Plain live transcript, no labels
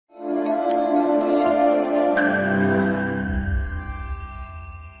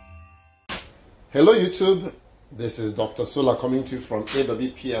Hello YouTube, this is Dr. Solar coming to you from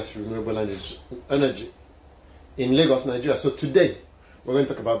AWPS Renewable Energy in Lagos, Nigeria. So today we're going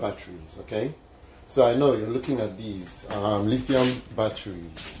to talk about batteries, okay? So I know you're looking at these lithium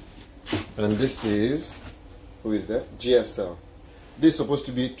batteries, and this is, who is that? GSL. This is supposed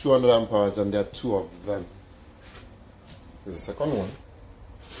to be 200 amp hours and there are two of them. There's a second one,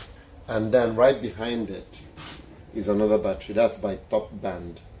 and then right behind it is another battery. That's by Top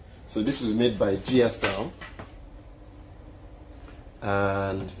Band. So this was made by GSL,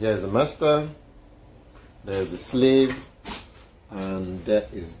 and here's a master, there's a slave, and there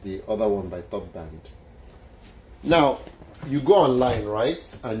is the other one by Top Band. Now you go online,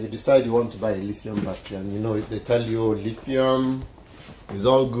 right, and you decide you want to buy a lithium battery, and you know they tell you, oh, lithium is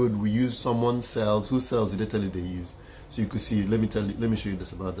all good, we use someone's cells. Whose cells did they tell you they use? So you could see, let me show you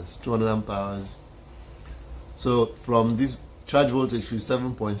this about this. 200 amp hours. So from this charge voltage is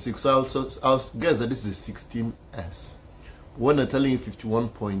 7.6, so I'll guess that this is a 16S. When they're telling you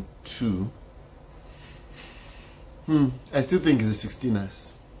 51.2, I still think it's a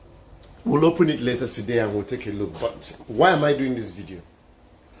 16S. We'll open it later today and we'll take a look. But why am I doing this video?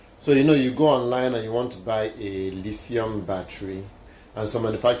 So you know, you go online and you want to buy a lithium battery, and some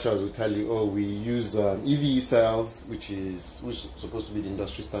manufacturers will tell you, oh, we use EV cells, which is supposed to be the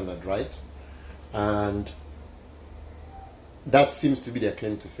industry standard, right? And that seems to be their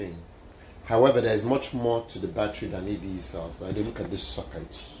claim to fame. However, there is much more to the battery than EV cells. When you look at this sucker,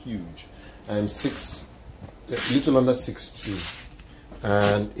 it's huge. I'm a little under 6'2",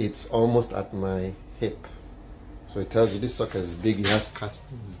 and it's almost at my hip. So it tells you this sucker is big. It has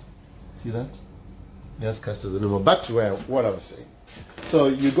casters. See that? It has casters. No more. Back to what I was saying. So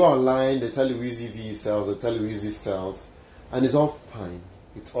you go online, they tell you we use EV cells, they tell you we use these cells, and it's all fine.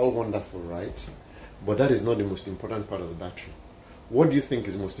 It's all wonderful, right? But that is not the most important part of the battery. What do you think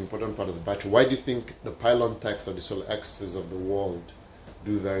is the most important part of the battery? Why do you think the pylon techs or the solar X's of the world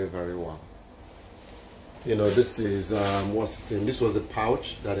do very, very well? You know, this is, what's its name? This was the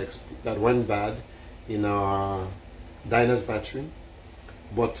pouch that went bad in our Dyna's battery.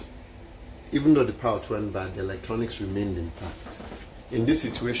 But even though the pouch went bad, the electronics remained intact. In this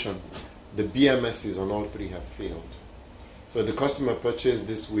situation, the BMSs on all three have failed. So the customer purchased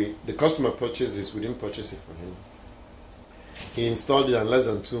this, we didn't purchase it for him. He installed it in less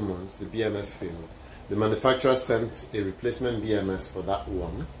than 2 months, the BMS failed. The manufacturer sent a replacement BMS for that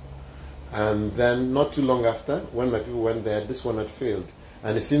one. And then not too long after, when my people went there, this one had failed.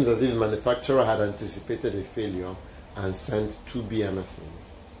 And it seems as if the manufacturer had anticipated a failure and sent 2 BMSs.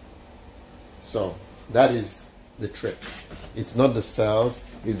 So that is the trick. It's not the cells,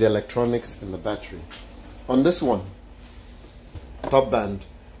 it's the electronics and the battery. On this one, Top Band,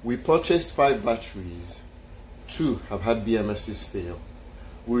 we purchased 5 batteries. 2 have had BMSs fail.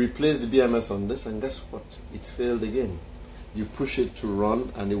 We replaced the BMS on this, and guess what? It's failed again. You push it to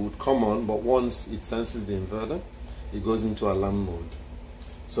run and it would come on, but once it senses the inverter, it goes into alarm mode.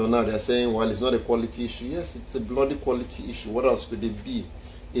 So now they're saying, well, it's not a quality issue. Yes, it's a bloody quality issue. What else could it be?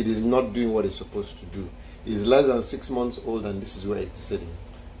 It is not doing what it's supposed to do. It's less than 6 months old and this is where it's sitting.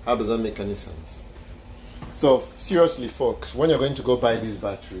 How does that make any sense? So seriously, folks, when you're going to go buy these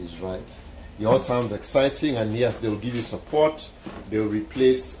batteries, right, it all sounds exciting, and yes, they'll give you support, they'll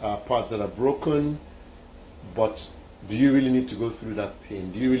replace parts that are broken, but do you really need to go through that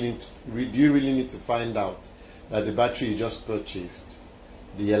pain? Do you really need to find out that the battery you just purchased,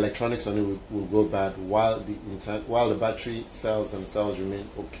 the electronics on it will go bad while the battery cells themselves remain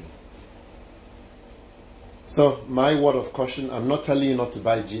okay? So my word of caution, I'm not telling you not to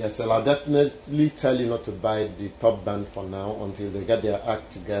buy GSL. I'll definitely tell you not to buy the Top Band for now until they get their act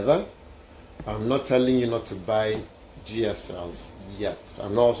together. I'm not telling you not to buy GSLs yet.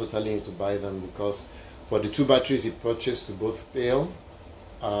 I'm not also telling you to buy them, because for the 2 batteries he purchased to both fail,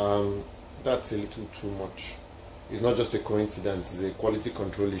 that's a little too much. It's not just a coincidence, it's a quality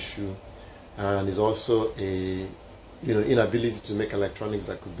control issue, and it's also a inability to make electronics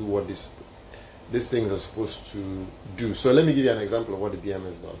that could do what these things are supposed to do. So let me give you an example of what the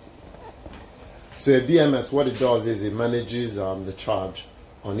BMS does. So a BMS, what it does is it manages the charge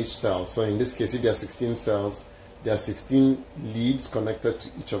on each cell. So in this case, if there are 16 cells, there are 16 leads connected to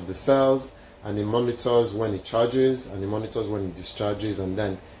each of the cells, and it monitors when it charges and it monitors when it discharges, and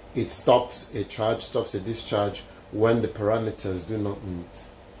then it stops a charge, stops a discharge when the parameters do not meet.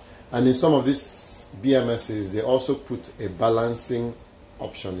 And in some of these BMSs, they also put a balancing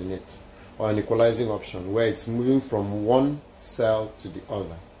option in it, or an equalizing option, where it's moving from one cell to the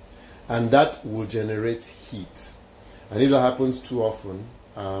other, and that will generate heat. And if that happens too often,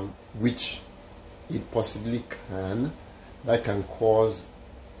 which it possibly can, that can cause,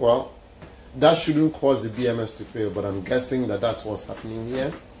 well, that shouldn't cause the BMS to fail, but I'm guessing that that's what's happening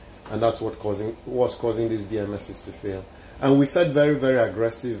here, and that's what's causing these BMSs to fail. And we set very, very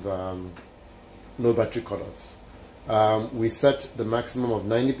aggressive no battery cutoffs. We set the maximum of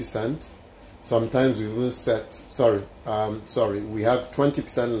 90%. Sometimes we will set, we have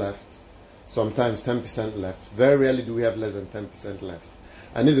 20% left, sometimes 10% left. Very rarely do we have less than 10% left.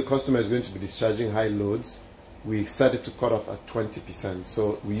 And if the customer is going to be discharging high loads, we set it to cut off at 20%.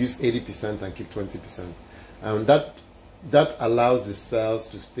 So we use 80% and keep 20%. And that allows the cells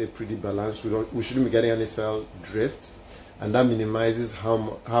to stay pretty balanced. We shouldn't be getting any cell drift, and that minimizes how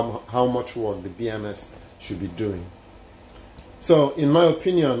much work the BMS should be doing. So in my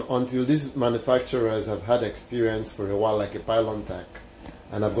opinion, until these manufacturers have had experience for a while, like a Pylon Tech,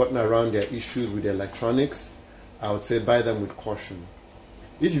 and have gotten around their issues with the electronics, I would say buy them with caution.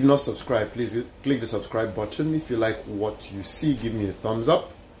 If you've not subscribed, please click the subscribe button. If you like what you see, give me a thumbs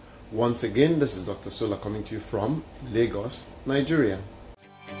up. Once again, this is Dr. Sola coming to you from Lagos, Nigeria.